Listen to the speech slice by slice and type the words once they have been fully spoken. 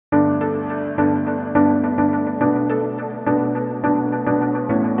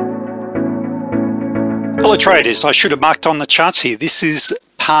Hello traders, I should have marked on the charts here. This is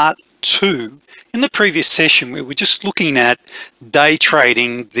part 2. In the previous session we were just looking at day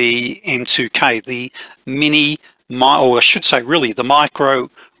trading the M2K, the or I should say really the micro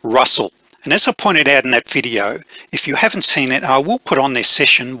Russell. And as I pointed out in that video, if you haven't seen it, I will put on there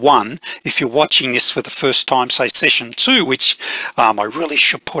session 1. If you're watching this for the first time, say session 2, which I really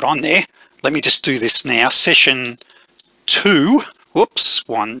should put on there. Let me just do this now. Session 2, whoops,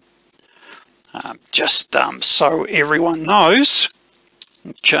 one, so everyone knows.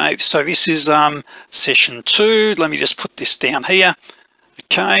 Okay, so this is session 2. Let me just put this down here.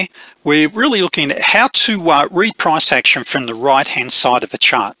 Okay, we're really looking at how to read price action from the right hand side of the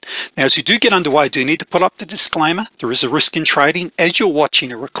chart. Now as you do get underway, I do need to put up the disclaimer. There is a risk in trading. As you're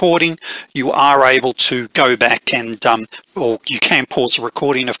watching a recording, you are able to go back and or you can pause the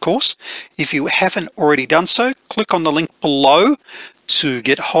recording, of course. If you haven't already done so, click on the link below to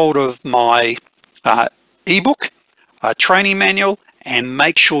get hold of my ebook, training manual, and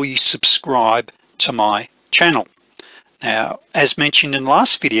make sure you subscribe to my channel. Now, as mentioned in the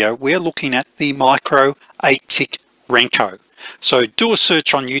last video, we're looking at the micro 8-tick Renko. So do a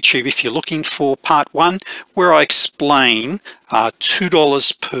search on YouTube if you're looking for part 1, where I explain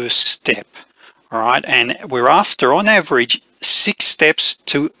 $2 per step. All right, and we're after on average 6 steps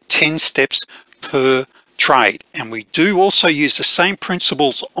to 10 steps per trade, and we do also use the same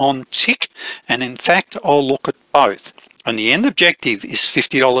principles on tick, and in fact I'll look at both, and the end objective is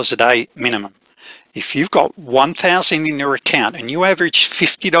 $50 a day minimum. If you've got 1,000 in your account and you average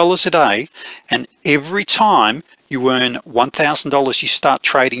 $50 a day, and every time you earn $1,000 you start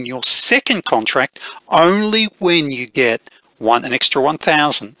trading your second contract, only when you get an extra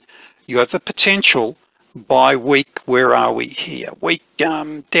 1,000, you have the potential by week, where are we here, week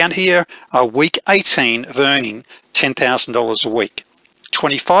down here, week 18 of earning $10,000 a week,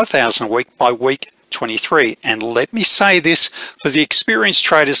 $25,000 a week by week 23. And let me say this for the experienced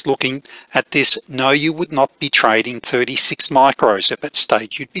traders looking at this, no, you would not be trading 36 micros at that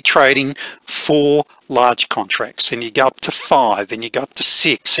stage. You'd be trading 4 large contracts, and you go up to 5, and you go up to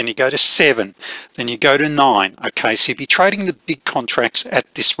 6, and you go to 7, then you go to 9. Okay, so you'd be trading the big contracts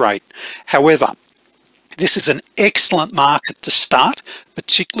at this rate. However, this is an excellent market to start,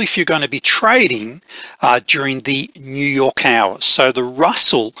 particularly if you're going to be trading during the New York hours. So the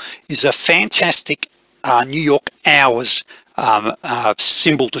Russell is a fantastic New York hours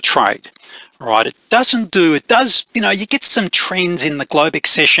symbol to trade. All right, it does, you know, you get some trends in the Globex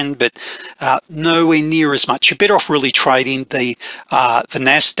session, but nowhere near as much. You're better off really trading the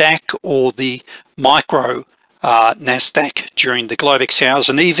NASDAQ or the micro NASDAQ during the Globex hours,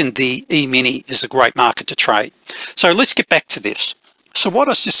 and even the E-mini is a great market to trade. So let's get back to this. So what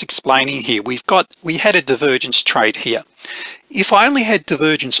I was just explaining here, we had a divergence trade here. If I only had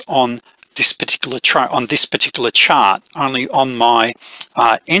divergence on this particular chart, only on my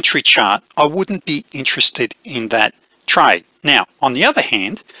entry chart, I wouldn't be interested in that trade. Now on the other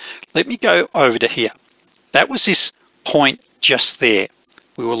hand, let me go over to here. That was this point just there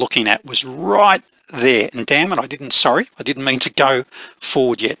we were looking at, was right there, and damn it, I didn't mean to go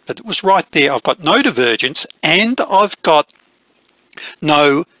forward yet, but it was right there. I've got no divergence, and I've got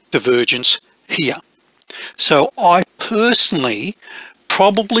no divergence here. So I personally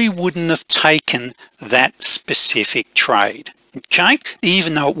probably wouldn't have taken that specific trade, okay,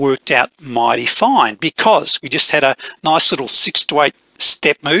 even though it worked out mighty fine, because we just had a nice little 6 to 8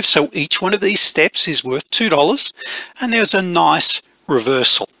 step move. So each one of these steps is worth $2, and there's a nice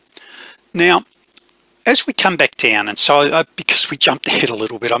reversal. Now as we come back down, and so because we jumped ahead a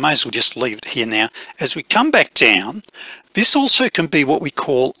little bit, I may as well just leave it here now. As we come back down, this also can be what we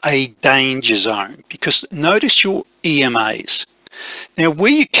call a danger zone, because notice your EMAs. Now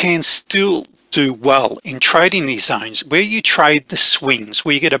where you can still do well in trading these zones, where you trade the swings,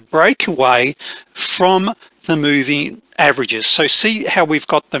 where you get a breakaway from the moving averages. So see how we've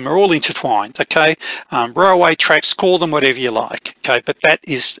got them are all intertwined, okay, railway tracks, call them whatever you like, okay, but that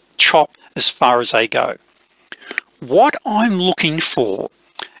is chop as far as they go. What I'm looking for,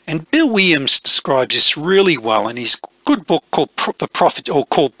 and Bill Williams describes this really well in his good book called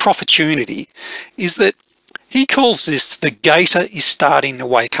Profittunity, is that he calls this the gator is starting to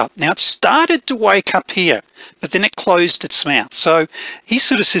wake up. Now it started to wake up here, but then it closed its mouth. So he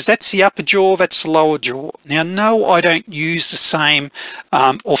sort of says that's the upper jaw, that's the lower jaw. Now no, I don't use the same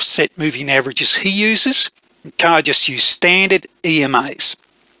offset moving averages he uses. Okay, I just use standard EMAs.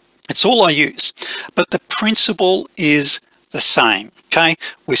 It's all I use, but the principle is the same. Okay,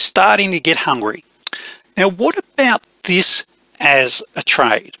 we're starting to get hungry. Now what about this as a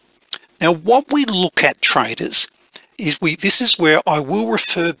trade? Now what we look at, traders, this is where I will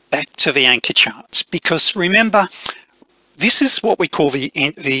refer back to the anchor charts, because remember, this is what we call the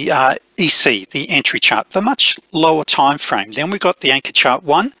EC, the entry chart, the much lower time frame. Then we've got the anchor chart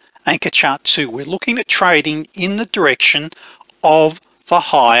 1, anchor chart 2. We're looking at trading in the direction of the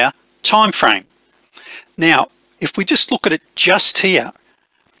higher time frame. Now, if we just look at it just here,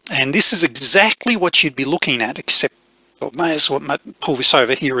 and this is exactly what you'd be looking at, except I may as well pull this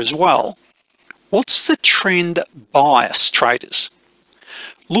over here as well. What's the trend bias, traders?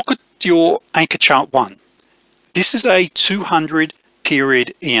 Look at your anchor chart 1. This is a 200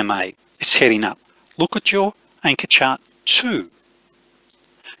 period EMA. It's heading up. Look at your anchor chart 2.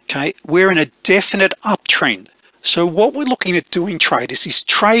 Okay, we're in a definite uptrend. So what we're looking at doing, traders, is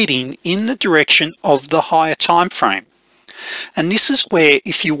trading in the direction of the higher time frame. And this is where,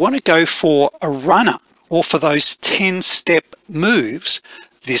 if you want to go for a runner or for those 10-step moves,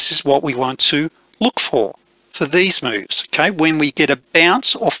 this is what we want to look for these moves. Okay, when we get a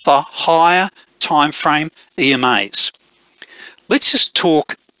bounce off the higher time frame EMAs. Let's just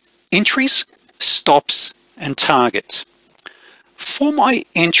talk entries, stops, and targets. For my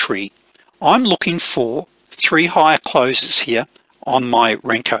entry, I'm looking for 3 higher closes here on my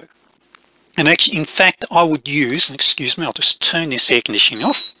Renko. And actually, in fact, I would use, and excuse me, I'll just turn this air conditioning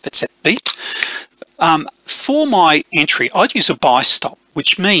off. That's that beep. For my entry, I'd use a buy stop,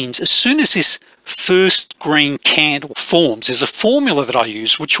 which means as soon as this first green candle forms, there's a formula that I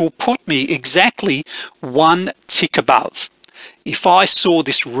use which will put me exactly 1 tick above. If I saw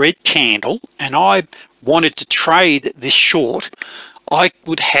this red candle and I wanted to trade this short, I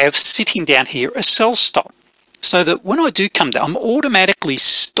would have sitting down here a sell stop, so that when I do come down, I'm automatically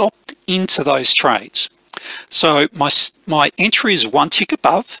stopped into those trades. So my entry is 1 tick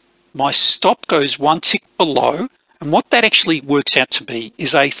above, my stop goes 1 tick below, and what that actually works out to be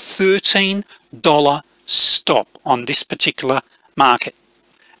is a $13 stop on this particular market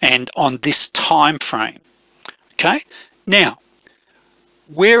and on this time frame. Okay, now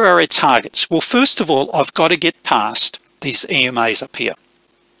where are our targets? Well, first of all, I've got to get past these EMAs up here.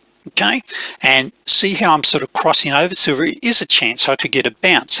 Okay, and see how I'm sort of crossing over, so there is a chance I could get a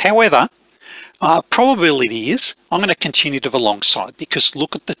bounce. However, probability is I'm going to continue to the long side, because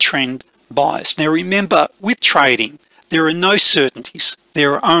look at the trend bias. Now remember, with trading, there are no certainties,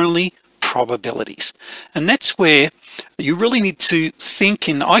 there are only probabilities, and that's where you really need to think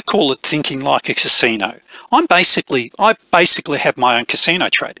in, I call it thinking like a casino. I basically have my own casino,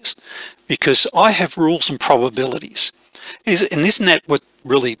 traders, because I have rules and probabilities. And isn't that what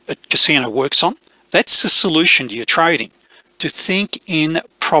really a casino works on? That's the solution to your trading, to think in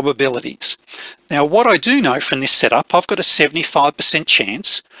probabilities. Now what I do know from this setup, I've got a 75%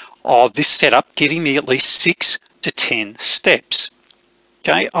 chance of this setup giving me at least 6 to 10 steps.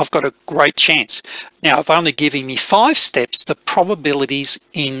 Okay, I've got a great chance. Now if only giving me 5 steps, the probabilities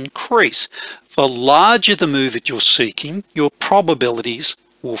increase. The larger the move that you're seeking, your probabilities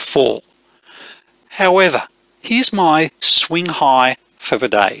will fall. However, here's my swing high for the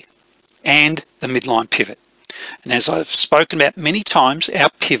day and the midline pivot. And as I've spoken about many times, our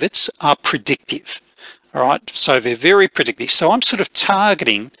pivots are predictive. All right, so they're very predictive. So I'm sort of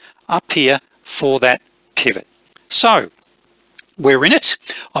targeting up here for that pivot. So we're in it.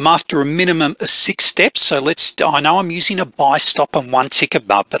 I'm after a minimum of 6 steps. So I know I'm using a buy stop on 1 tick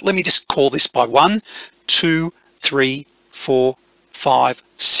above, but let me just call this by 1, 2, 3, 4, 5,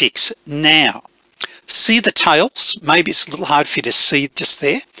 6. Now, see the tails? Maybe it's a little hard for you to see just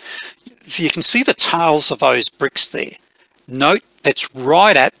there. If you can see the tails of those bricks there, note that's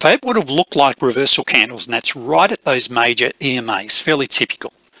right at, that would have looked like reversal candles, and that's right at those major EMAs, fairly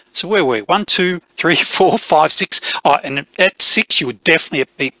typical. So where were we? 1, 2, 3, 4, 5, 6. Oh, and at 6 you would definitely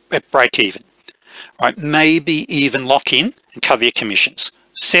be at break even. All right, maybe even lock in and cover your commissions.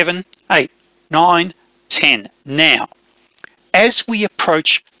 7, 8, 9, 10. Now, as we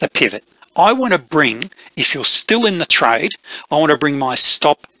approach the pivot, I want to bring, if you're still in the trade, I want to bring my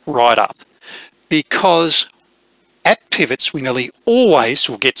stop right up, because at pivots we nearly always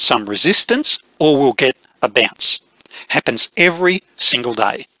will get some resistance or we'll get a bounce. Happens every single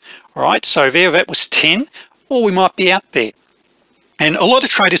day. All right, so there, that was 10, or we might be out there. And a lot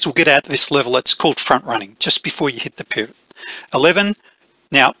of traders will get out at this level. It's called front running, just before you hit the pivot. 11,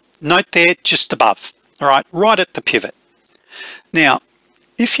 now note there, just above. All right, right at the pivot. Now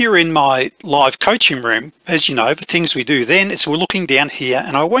if you're in my live coaching room, as you know, the things we do then is we're looking down here,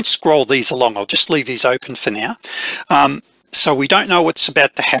 and I won't scroll these along, I'll just leave these open for now. So we don't know what's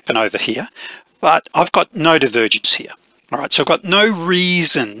about to happen over here, but I've got no divergence here. All right, so I've got no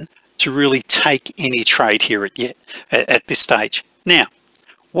reason to really take any trade here at this stage. Now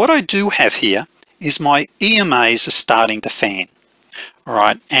what I do have here is my EMAs are starting to fan. All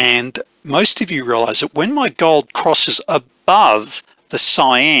right, and most of you realize that when my gold crosses above the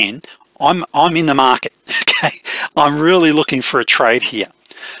cyan, I'm in the market. Okay, I'm really looking for a trade here.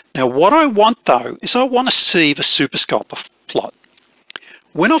 Now what I want though is I want to see the super scalper plot.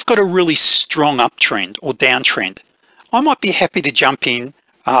 When I've got a really strong uptrend or downtrend, I might be happy to jump in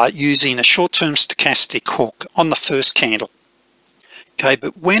using a short-term stochastic hook on the first candle. Okay,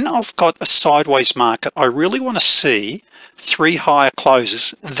 but when I've got a sideways market, I really want to see 3 higher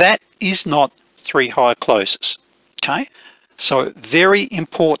closes. That is not 3 higher closes. Okay, so very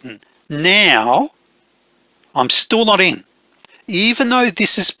important. Now I'm still not in. Even though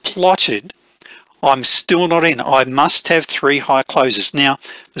this is plotted, I'm still not in. I must have 3 high closes. Now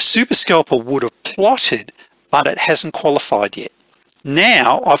the super scalper would have plotted, but it hasn't qualified yet.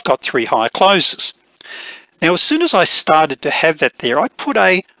 Now I've got 3 high closes. Now as soon as I started to have that there, I put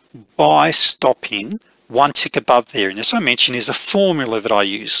a buy stop in 1 tick above there, and as I mentioned is a formula that I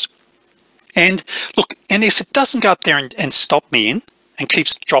use. And look, and if it doesn't go up there and stop me in and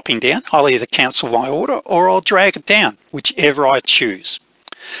keeps dropping down, I'll either cancel my order or I'll drag it down, whichever I choose.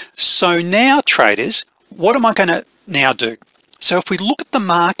 So now traders, what am I going to now do? So if we look at the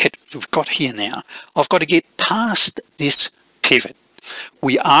market we've got here now, I've got to get past this pivot.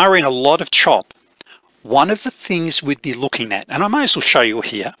 We are in a lot of chop. One of the things we'd be looking at, and I may as well show you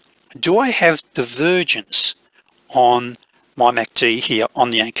here, do I have divergence on my MACD here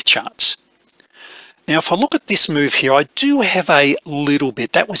on the anchor charts? Now if I look at this move here, I do have a little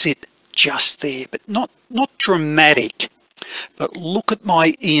bit. That was it just there, but not dramatic. But look at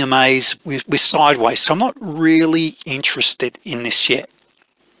my EMAs, we're sideways, so I'm not really interested in this yet.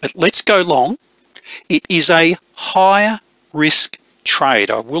 But let's go long. It is a higher risk trade.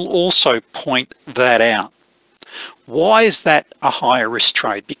 I will also point that out. Why is that a higher risk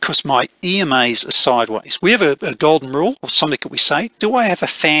trade? Because my EMAs are sideways. We have a golden rule, or something that we say, do I have a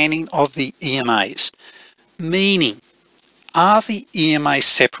fanning of the EMAs? Meaning, are the EMAs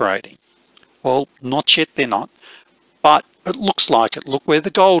separating? Well, not yet, they're not, but it looks like it. Look where the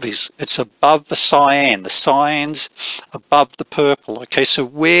gold is. It's above the cyan. The cyan's above the purple. Okay, so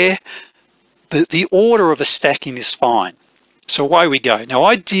where the order of a stacking is fine. So away we go. Now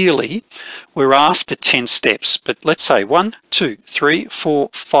ideally we're after 10 steps, but let's say 1, 2, 3, 4,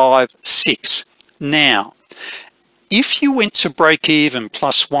 5, 6. Now if you went to break even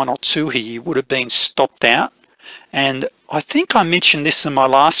plus 1 or 2 here, you would have been stopped out. And I think I mentioned this in my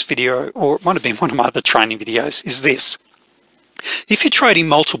last video, or it might have been one of my other training videos, is this: if you're trading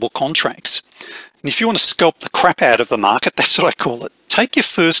multiple contracts, and if you want to scalp the crap out of the market, that's what I call it, take your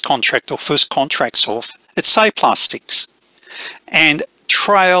first contract or first contracts off at say plus 6 and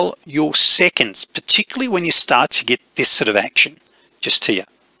trail your seconds, particularly when you start to get this sort of action just here.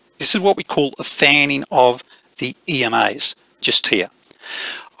 This is what we call a fanning of the EMAs just here.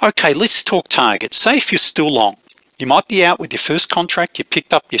 Okay, let's talk targets. Say if you're still long, you might be out with your first contract, you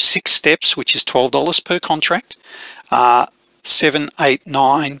picked up your 6 steps, which is $12 per contract, 7, 8,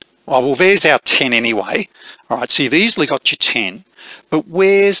 9, well there's our 10 anyway. All right, so you've easily got your 10, but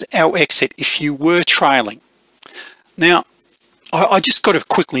where's our exit if you were trailing? Now I just got to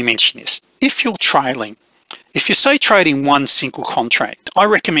quickly mention this. If you're trailing, if you say trading one single contract, I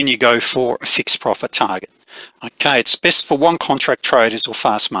recommend you go for a fixed profit target. Okay, it's best for one contract traders or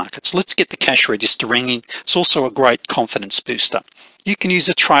fast markets. Let's get the cash register ringing. It's also a great confidence booster. You can use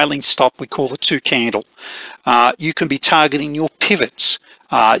a trailing stop, we call it 2 candle. You can be targeting your pivots,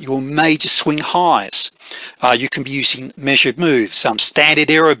 your major swing highs. You can be using measured moves, standard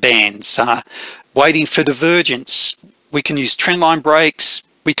error bands, waiting for divergence. We can use trendline breaks.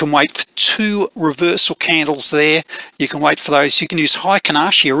 We can wait for 2 reversal candles there. You can wait for those. You can use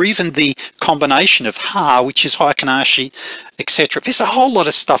Heikin-Ashi, or even the combination of Ha, which is Heikin-Ashi, etc. There's a whole lot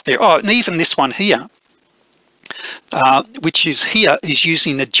of stuff there. Oh, and even this one here, which is here, is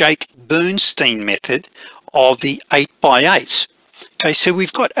using the Jake Bernstein method of the 8x8. Okay, so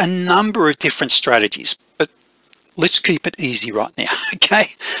we've got a number of different strategies, but let's keep it easy right now. Okay,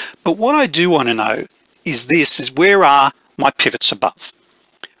 but what I do want to know is this: is where are my pivots above?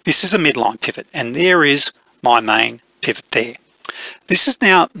 This is a midline pivot, and there is my main pivot there. This is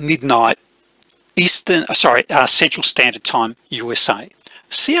now midnight Central Standard Time USA.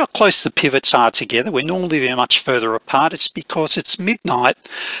 See how close the pivots are together? We're normally they're much further apart. It's because it's midnight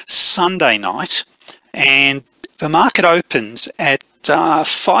Sunday night, and the market opens at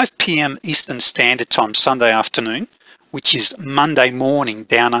 5 p.m. Eastern Standard Time Sunday afternoon, which is Monday morning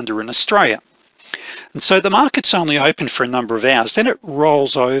down under in Australia. And so the market's only open for a number of hours, then it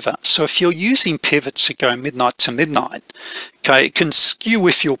rolls over. So if you're using pivots that go midnight to midnight, okay, it can skew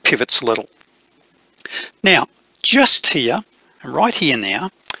with your pivots a little. Now just here and right here now,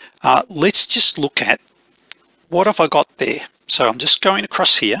 let's just look at what have I got there. So I'm just going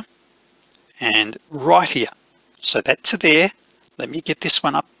across here and right here, so that to there. Let me get this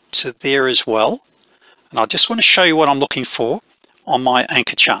one up to there as well, and I just want to show you what I'm looking for on my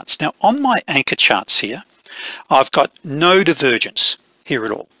anchor charts. Now on my anchor charts here, I've got no divergence here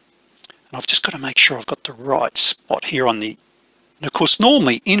at all, and I've just got to make sure I've got the right spot here on the, and of course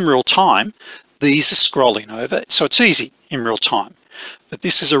normally in real time these are scrolling over, so it's easy in real time, but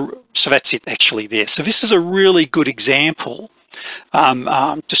this is so that's it actually there. So this is a really good example.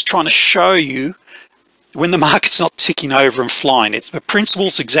 I'm just trying to show you when the market's not ticking over and flying, the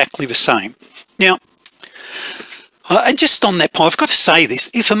principle's exactly the same. Now and just on that point, I've got to say this: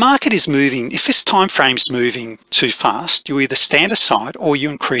 if a market is moving, if this time frame's moving too fast, you either stand aside or you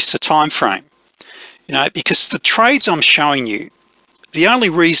increase the time frame, because the trades I'm showing you, the only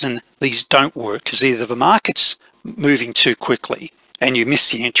reason these don't work is either the market's moving too quickly and you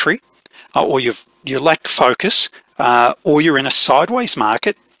miss the entry, or you lack focus, or you're in a sideways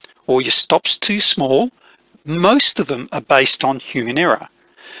market, or your stop's too small. Most of them are based on human error,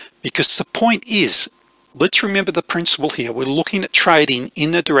 because the point is, let's remember the principle here. We're looking at trading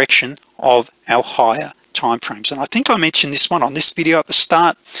in the direction of our higher time frames, and I think I mentioned this one on this video at the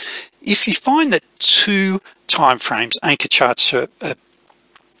start. If you find that 2 time frames anchor charts are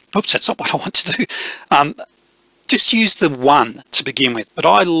oops, that's not what I want to do. Just use the 1 to begin with, but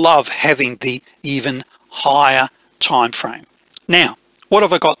I love having the even higher time frame. Now what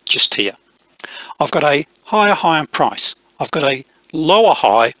have I got just here? I've got a higher high on price, I've got a lower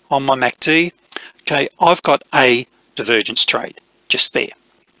high on my MACD. Okay, I've got a divergence trade just there.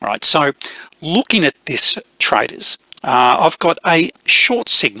 All right, so looking at this, traders, I've got a short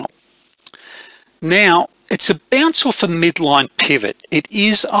signal. Now it's a bounce off a midline pivot. It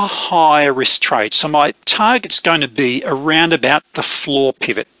is a higher risk trade, so my target's going to be around about the floor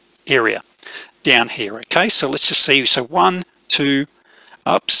pivot area down here. Okay, so let's just see. So 1, 2,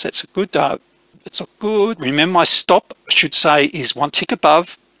 oops, that's a good, it's not good. Remember, my stop, I should say, is 1 tick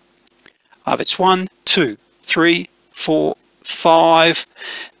above. It's 1, 2, 3, 4, 5.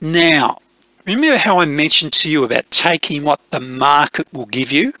 Now remember how I mentioned to you about taking what the market will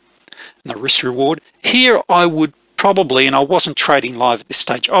give you and the risk reward? Here I would probably, and I wasn't trading live at this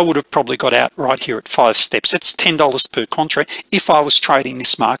stage, I would have probably got out right here at 5 steps. That's $10 per contract if I was trading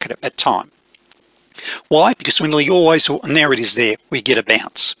this market at that time. Why? Because when we always, and there it is there, we get a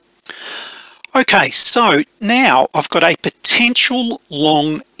bounce. Okay, so now I've got a potential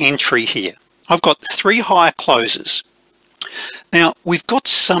long entry here. I've got 3 higher closes. Now we've got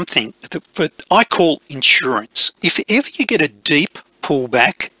something that I call insurance. If ever you get a deep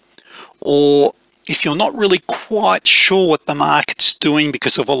pullback, or if you're not really quite sure what the market's doing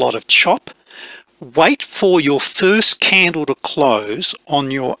because of a lot of chop, wait for your first candle to close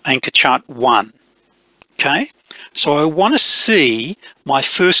on your anchor chart 1. Okay, so I want to see my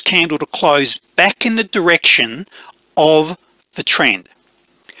first candle to close back in the direction of the trend.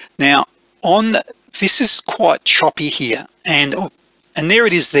 Now this is quite choppy here, and there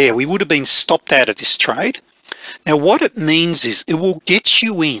it is there. We would have been stopped out of this trade. Now what it means is it will get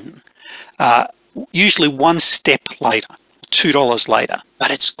you in usually 1 step later, $2 later,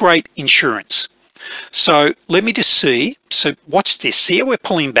 but it's great insurance. So let me just see. So watch this. See how we're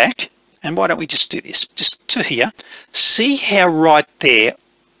pulling back? And why don't we just do this just to here? See how right there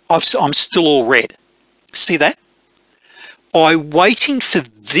I'm still all red. See that? By waiting for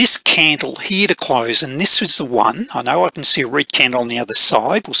this candle here to close, and this was the one, I know I can see a red candle on the other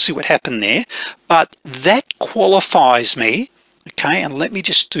side, we'll see what happened there, but that qualifies me. Okay, and let me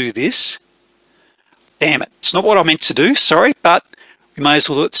just do this. Damn it, it's not what I meant to do, sorry, but we may as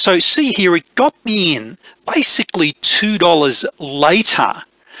well do it. So see here, it got me in basically $2 later,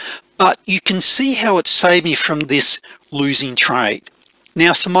 but you can see how it saved me from this losing trade.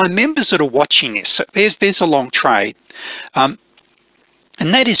 Now for my members that are watching this, so there's a long trade, and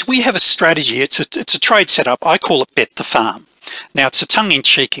that is, we have a strategy. It's a trade setup. I call it bet the farm. Now it's a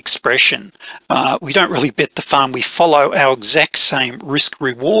tongue-in-cheek expression. We don't really bet the farm. We follow our exact same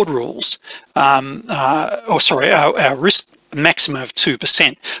risk-reward rules, our risk maximum of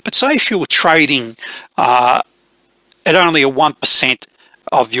 2%. But say if you're trading at only a 1%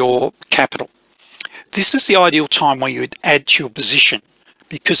 of your capital, this is the ideal time where you'd add to your position,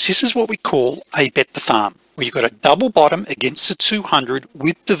 because this is what we call a bet the farm, where you've got a double bottom against the 200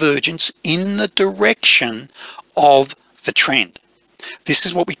 with divergence in the direction of the trend. This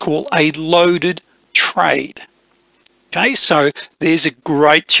is what we call a loaded trade. Okay, so there's a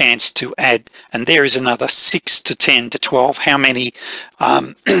great chance to add, and there is another 6 to 10 to 12, how many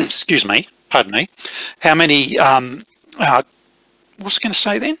excuse me, pardon me, how many what was I going to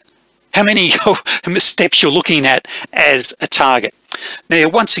say then? How many steps you're looking at as a target. Now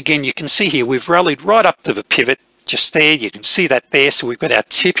once again, you can see here we've rallied right up to the pivot just there. You can see that there. So we've got our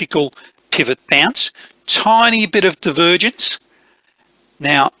typical pivot bounce, tiny bit of divergence.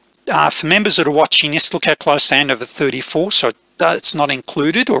 Now for members that are watching this, look how close I am over 34, so it's not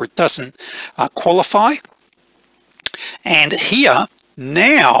included, or it doesn't qualify. And here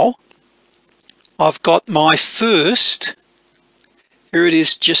now I've got my first, here it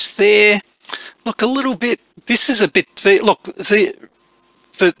is just there. Look, a little bit, this is a bit, look, the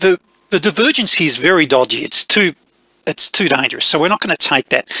divergence here is very dodgy. It's too dangerous, so we're not going to take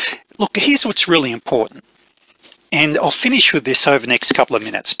that. Look, here's what's really important, and I'll finish with this over the next couple of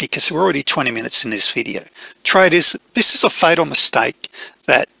minutes because we're already 20 minutes in this video. Traders, this is a fatal mistake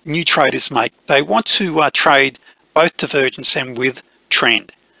that new traders make. They want to trade both divergence and with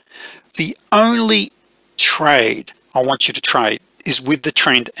trend. The only trade I want you to trade is with the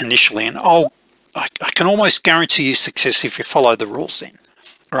trend initially, and I can almost guarantee you success if you follow the rules then,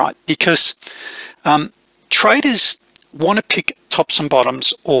 right? Because traders want to pick tops and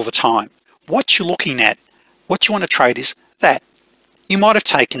bottoms all the time. What you're looking at, what you want to trade is that. You might have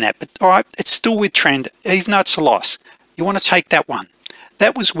taken that, but all right, it's still with trend, even though it's a loss. You want to take that one.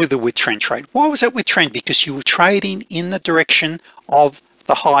 That was with a with trend trade. Why was that with trend? Because you were trading in the direction of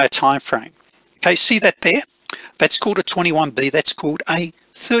the higher time frame. Okay, see that there? That's called a 21B. That's called a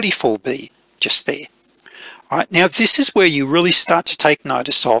 34B just there. All right, now this is where you really start to take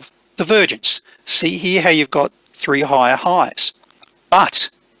notice of divergence. See here how you've got 3 higher highs, but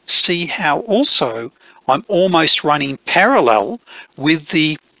see how also I'm almost running parallel with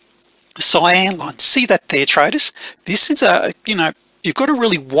the cyan line. See that there, traders? This is a, you know, you've got to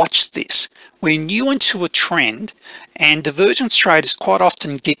really watch this. When you into a trend, and divergence traders quite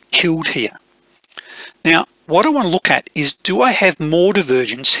often get killed here. Now what I want to look at is, do I have more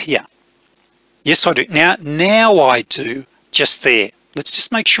divergence here? Yes, I do. Now I do just there. Let's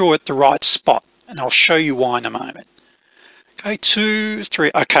just make sure at the right spot, and I'll show you why in a moment. Okay, 2,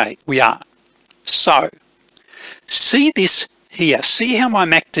 3. Okay, we are. So see this here. See how my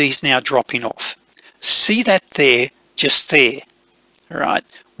MACD is now dropping off. See that there, just there. All right.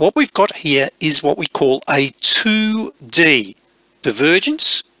 What we've got here is what we call a 2D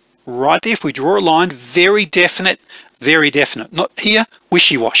divergence right there. If we draw a line, very definite, not here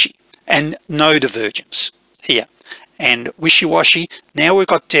wishy-washy, and no divergence here and wishy-washy. Now we've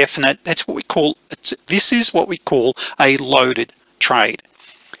got definite. That's what we call, this is what we call a loaded trade.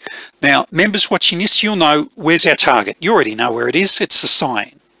 Now members watching this, you'll know where's our target. You already know where it is. It's the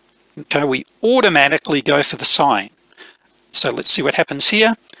cyan. Okay, we automatically go for the cyan. So let's see what happens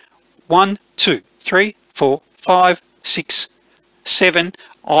here. 1, 2, 3, 4, 5, 6, 7.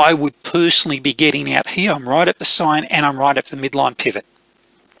 I would personally be getting out here. I'm right at the cyan and I'm right at the midline pivot,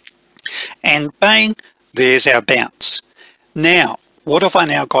 and bang, there's our bounce. Now what have I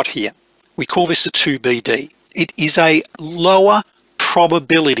now got here? We call this a 2BD. It is a lower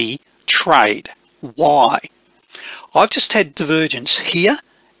probability trade. Why? I've just had divergence here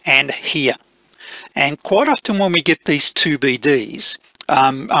and here, and quite often when we get these 2BDs,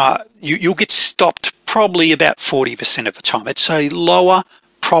 you'll get stopped probably about 40% of the time. It's a lower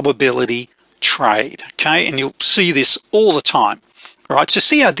probability trade, okay, and you'll see this all the time. All right, so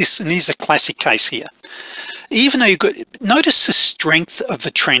see how this, and here's a classic case here. Even though you've got, notice the strength of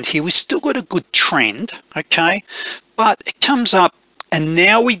the trend here. We've still got a good trend, okay, but it comes up, and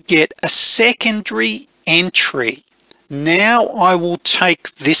now we get a secondary entry. Now I will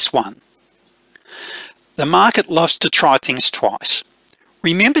take this one. The market loves to try things twice.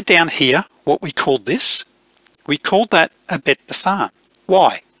 Remember down here what we called this? We called that a bet the farm.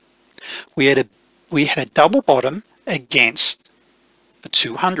 Why? We had a double bottom against the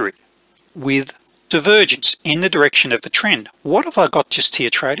 200 with divergence in the direction of the trend. What have I got just here,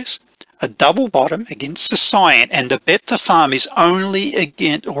 traders? A double bottom against the cyan, and the bet the farm is only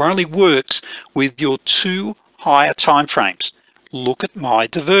again, or only works with your 2 higher time frames. Look at my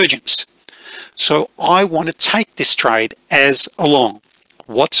divergence. So I want to take this trade as a long.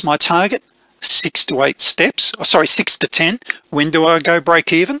 What's my target? 6 to 8 steps. Oh, sorry, 6 to 10. When do I go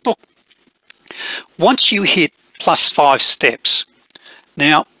break even? Look, once you hit plus 5 steps,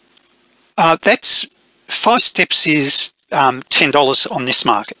 now that's 5 steps is $10 on this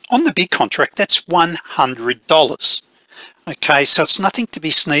market. On the big contract, that's $100. Okay, so it's nothing to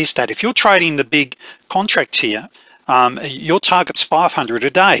be sneezed at. If you're trading the big contract here, your target's 500 a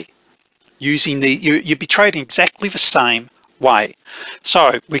day. Using the, you'd be trading exactly the same way.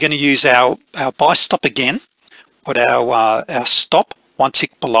 So we're going to use our buy stop again, put our stop 1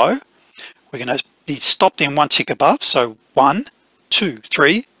 tick below. we're going to be stopped in one tick above. So 1 2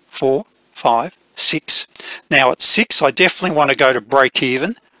 3 4 5 6. Now at 6 I definitely want to go to break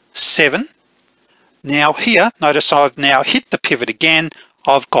even. 7. Now here, notice I've now hit the pivot again.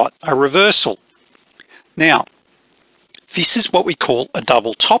 I've got a reversal. Now this is what we call a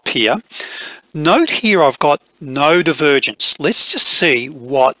double top here. Note here I've got no divergence. Let's just see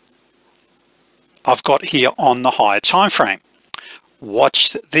what I've got here on the higher time frame.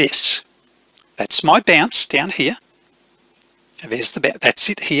 Watch this. That's my bounce down here. There's the bounce. That's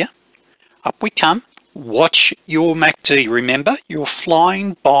it here. Up we come. Watch your MACD. Remember, you're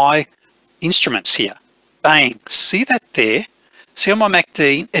flying by instruments here. Bang. See that there? See on my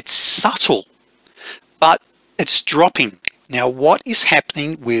MACD? It's subtle, but it's dropping. Now what is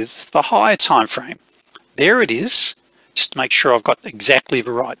happening with the higher time frame? There it is. Just to make sure I've got exactly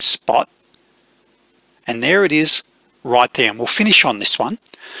the right spot. And there it is right there. And we'll finish on this one.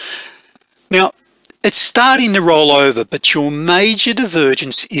 Now it's starting to roll over, but your major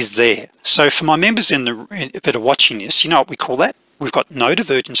divergence is there. So for my members that are watching this, you know what we call that? We've got no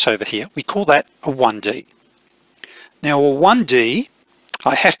divergence over here. We call that a 1D. Now a 1D,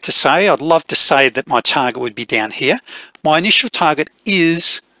 I have to say, I'd love to say that my target would be down here. My initial target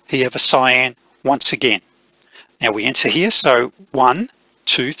is here, the cyan, once again. Now we enter here, so 1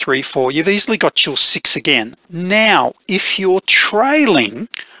 2 3 4. You've easily got your 6 again. Now if you're trailing,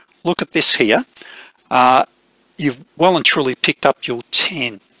 look at this here. You've well and truly picked up your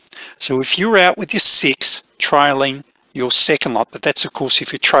 10. So if you're out with your 6 trailing your second lot, but that's of course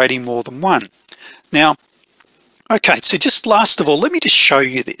if you're trading more than one. Now okay, so just last of all, let me just show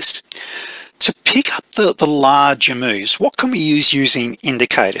you this. To pick up the larger moves, what can we use using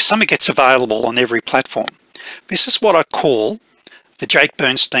indicators? Something gets available on every platform. This is what I call the Jake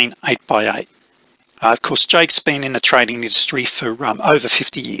Bernstein 8x8. Of course, Jake's been in the trading industry for over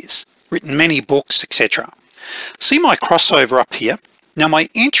 50 years, written many books, etc. See my crossover up here? Now my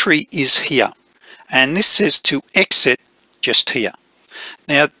entry is here, and this says to exit just here.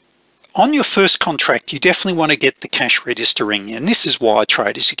 Now on your first contract, you definitely want to get the cash register ring, and this is why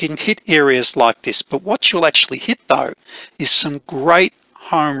traders, you can hit areas like this, but what you'll actually hit though is some great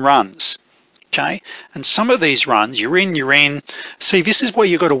home runs. Okay, and some of these runs, you're in. See, this is where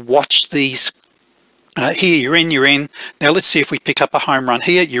you've got to watch these. Here you're in. Now let's see if we pick up a home run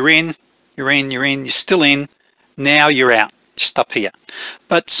here. You're in, you're still in. Now you're out, just up here.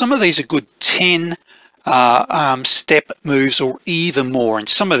 But some of these are good 10 step moves or even more, and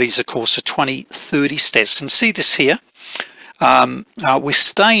some of these of course are 20-30 steps. And see this here, we're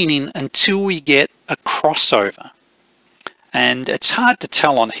staying in until we get a crossover, and it's hard to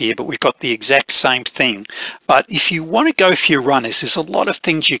tell on here, but we've got the exact same thing. But if you want to go for your runners, there's a lot of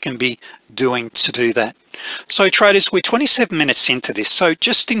things you can be doing to do that. So traders, we're 27 minutes into this. So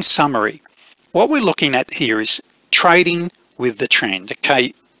just in summary, what we're looking at here is trading with the trend.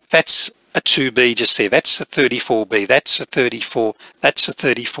 Okay, that's a 2B just there, that's a 34B, that's a 34, that's a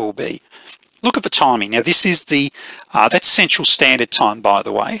 34B. Look at the timing. Now this is the that's Central Standard Time, by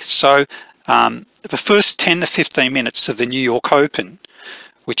the way. So the first 10 to 15 minutes of the New York Open,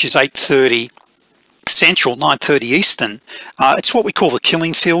 which is 8:30 Central, 9:30 Eastern, it's what we call the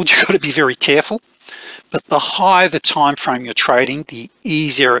killing field. You've got to be very careful, but the higher the time frame you're trading, the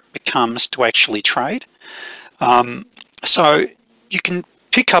easier it becomes to actually trade. So you can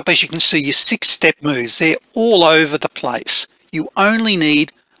pick up, as you can see, your 6-step moves. They're all over the place. You only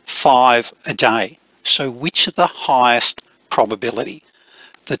need 5 a day. So which are the highest probability?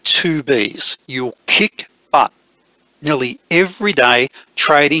 The 2Bs. You'll kick butt nearly every day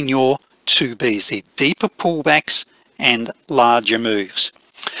trading your 2Bs. They're deeper pullbacks and larger moves.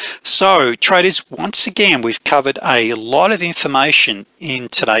 So traders, once again, we've covered a lot of information in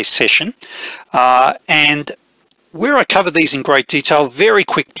today's session, and where I cover these in great detail. Very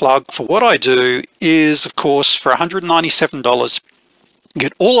quick plug for what I do is, of course, for $197 you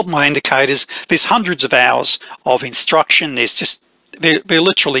get all of my indicators. There's hundreds of hours of instruction. There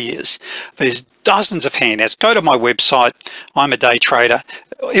literally is. There's dozens of handouts. Go to my website. I'm a day trader.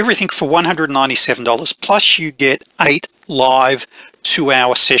 Everything for $197, plus you get 8 live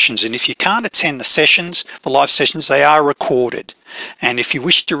 2-hour sessions. And if you can't attend the sessions, the live sessions, they are recorded. And if you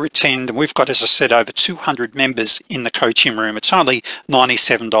wish to attend, and we've got, as I said, over 200 members in the coaching room, it's only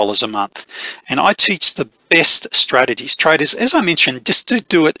 $97 a month. And I teach the best strategies. Traders, as I mentioned, just to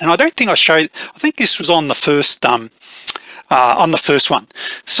do it. And I don't think I showed, I think this was on the first one.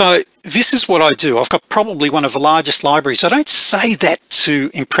 So this is what I do. I've got probably one of the largest libraries. I don't say that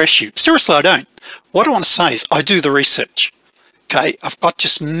to impress you. Seriously, I don't. What I want to say is I do the research. Okay, I've got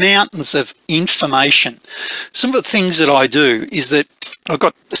just mountains of information. Some of the things that I do is that I've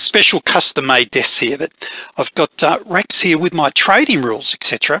got special custom-made desks here, but I've got racks here with my trading rules,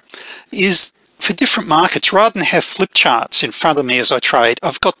 etc. is for different markets. Rather than have flip charts in front of me as I trade,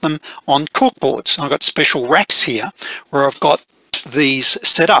 I've got them on corkboards. I've got special racks here where I've got these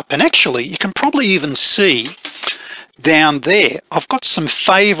set up, and actually you can probably even see down there I've got some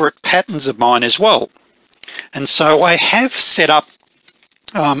favorite patterns of mine as well. And so I have set up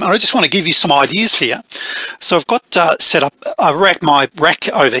and I just want to give you some ideas here. So I've got set up my rack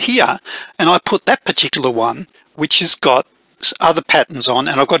over here, and I put that particular one which has got other patterns on,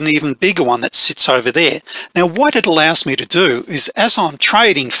 and I've got an even bigger one that sits over there. Now what it allows me to do is, as I'm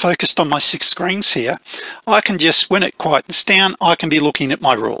trading focused on my 6 screens here, I can just, when it quietens down, I can be looking at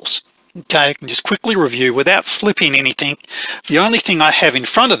my rules. Okay, I can just quickly review without flipping anything. The only thing I have in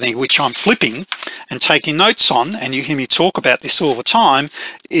front of me, which I'm flipping and taking notes on, and you hear me talk about this all the time,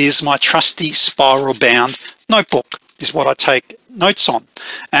 is my trusty spiral bound notebook is what I take notes on.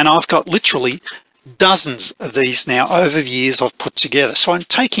 And I've got literally dozens of these now over years I've put together. So I'm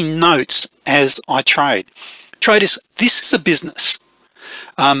taking notes as I trade. Traders, this is a business.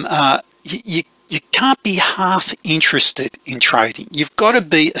 You can't be half interested in trading. You've got to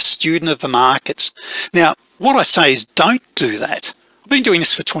be a student of the markets. Now, what I say is don't do that. I've been doing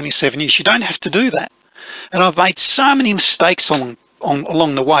this for 27 years. You don't have to do that. And I've made so many mistakes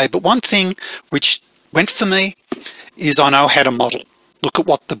along the way. But one thing which went for me is I know how to model. Look at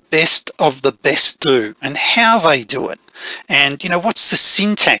what the best of the best do and how they do it. And you know, what's the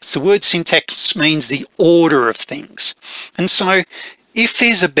syntax? The word syntax means the order of things. And so if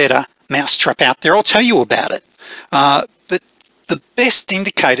there's a better mousetrap out there, I'll tell you about it. But the best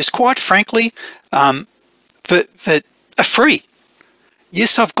indicators, quite frankly, that are free.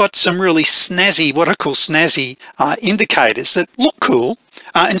 Yes, I've got some really snazzy, what I call snazzy indicators that look cool,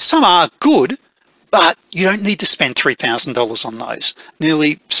 and some are good, but you don't need to spend $3,000 on those.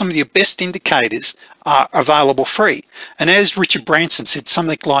 Nearly some of your best indicators are available free. And as Richard Branson said,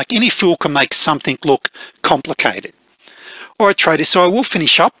 something like, any fool can make something look complicated. All right, traders, so I will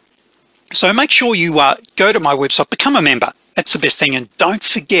finish up. So make sure you go to my website, become a member. That's the best thing, and don't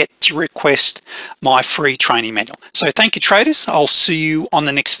forget to request my free training manual. So thank you, traders. I'll see you on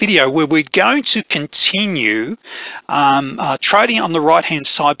the next video where we're going to continue trading on the right hand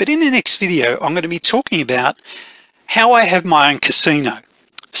side. But in the next video I'm going to be talking about how I have my own casino.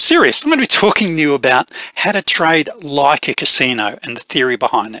 Serious, I'm going to be talking to you about how to trade like a casino and the theory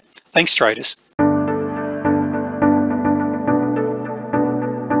behind it. Thanks, traders.